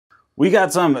We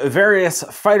got some various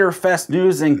Fyter Fest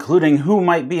news, including who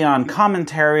might be on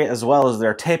commentary, as well as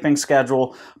their taping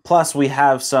schedule. Plus, we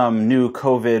have some new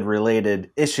COVID-related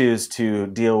issues to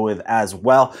deal with as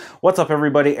well. What's up,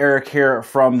 everybody? Eric here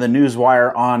from the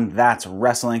Newswire on That's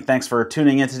Wrestling. Thanks for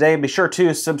tuning in today. Be sure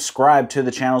to subscribe to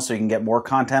the channel so you can get more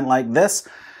content like this.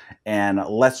 And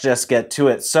let's just get to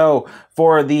it. So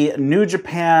for the New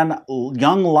Japan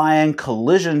Young Lion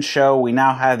Collision show, we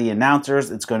now have the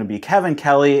announcers. It's going to be Kevin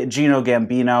Kelly, Gino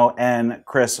Gambino, and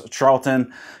Chris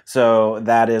Charlton. So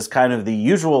that is kind of the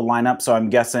usual lineup. So I'm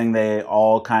guessing they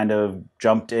all kind of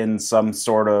jumped in some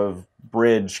sort of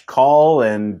bridge call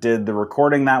and did the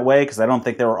recording that way, because I don't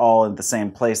think they were all in the same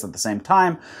place at the same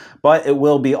time. But it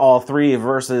will be all three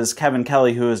versus Kevin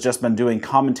Kelly, who has just been doing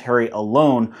commentary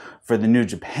alone for the New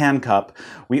Japan Cup.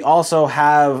 We also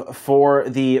have, for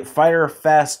the Fyter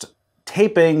Fest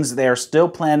tapings, they are still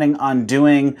planning on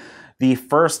doing the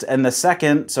first and the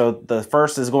second. So the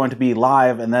first is going to be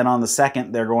live, and then on the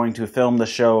second, they're going to film the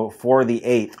show for the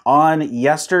 8th. On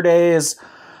yesterday's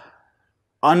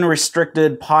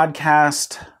Unrestricted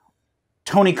podcast,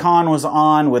 Tony Khan was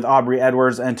on with Aubrey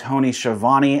Edwards and Tony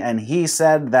Schiavone, and he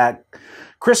said that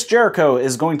Chris Jericho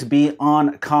is going to be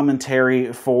on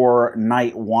commentary for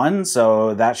night one,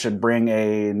 so that should bring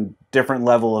a different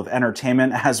level of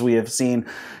entertainment, as we have seen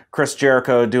Chris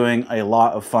Jericho doing a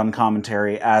lot of fun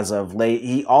commentary as of late.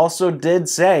 He also did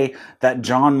say that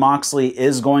Jon Moxley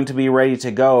is going to be ready to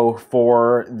go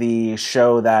for the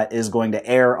show that is going to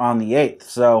air on the 8th.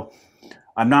 So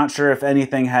I'm not sure if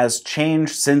anything has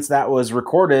changed since that was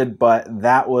recorded, but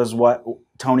that was what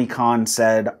Tony Khan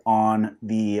said on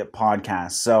the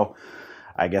podcast. So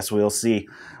I guess we'll see.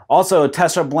 Also,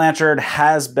 Tessa Blanchard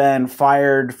has been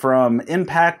fired from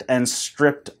Impact and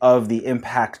stripped of the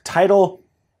Impact title,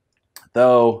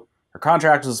 though her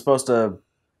contract was supposed to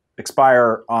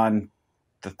expire on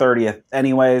the 30th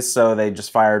anyways, so they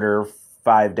just fired her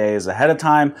 5 days ahead of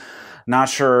time. Not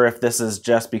sure if this is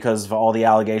just because of all the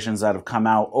allegations that have come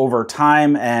out over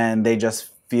time, and they just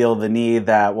feel the need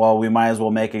that, well, we might as well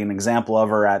make an example of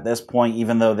her at this point,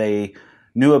 even though they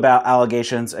knew about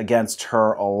allegations against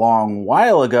her a long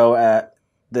while ago at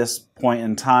this point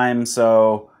in time.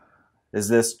 So is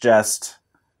this just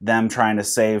them trying to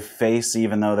save face,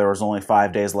 even though there was only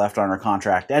 5 days left on her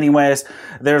contract anyways?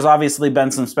 There's obviously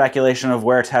been some speculation of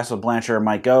where Tessa Blanchard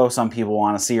might go. Some people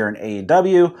want to see her in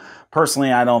AEW.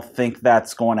 Personally, I don't think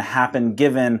that's going to happen,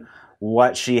 given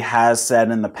what she has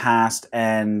said in the past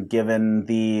and given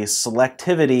the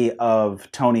selectivity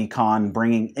of Tony Khan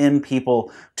bringing in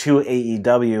people to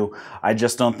AEW. I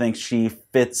just don't think she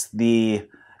fits the...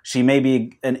 She may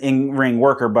be an in-ring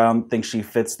worker, but I don't think she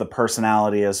fits the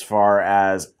personality as far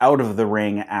as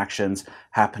out-of-the-ring actions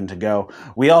happen to go.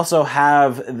 We also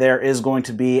have, there is going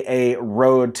to be a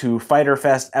Road to Fyter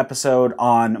Fest episode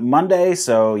on Monday.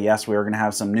 So yes, we are going to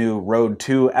have some new Road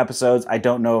 2 episodes. I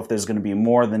don't know if there's going to be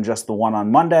more than just the one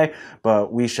on Monday,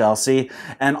 but we shall see.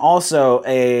 And also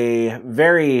a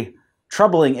very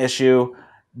troubling issue,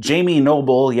 Jamie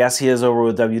Noble. Yes, he is over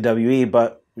with WWE,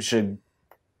 but we should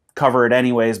cover it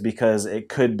anyways because it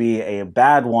could be a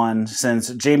bad one, since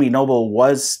Jamie Noble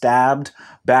was stabbed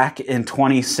back in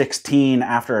 2016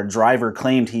 after a driver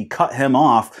claimed he cut him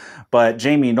off. But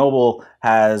Jamie Noble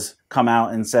has come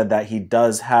out and said that he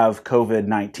does have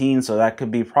COVID-19, so that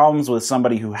could be problems with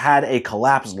somebody who had a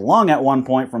collapsed lung at one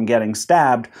point from getting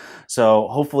stabbed. So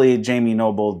hopefully Jamie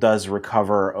Noble does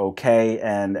recover okay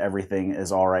and everything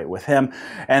is all right with him.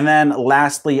 And then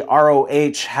lastly,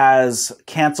 ROH has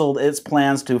canceled its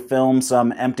plans to film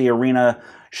some empty arena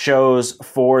shows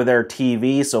for their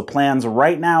TV. So plans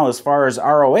right now, as far as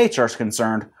ROH are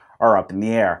concerned, are up in the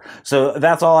air. So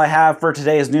that's all I have for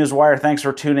today's Newswire. Thanks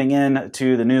for tuning in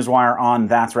to the Newswire on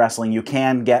That's Wrestling. You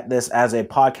can get this as a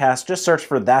podcast. Just search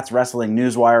for That's Wrestling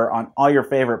Newswire on all your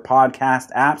favorite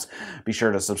podcast apps. Be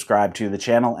sure to subscribe to the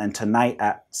channel. And tonight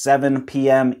at 7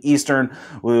 p.m. Eastern,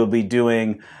 we will be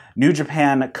doing New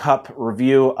Japan Cup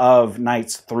review of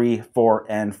nights 3, 4,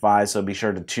 and 5. So be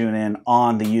sure to tune in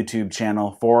on the YouTube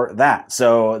channel for that.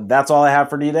 So that's all I have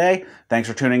for today. Thanks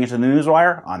for tuning into the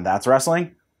Newswire on That's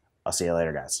Wrestling. I'll see you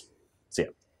later, guys.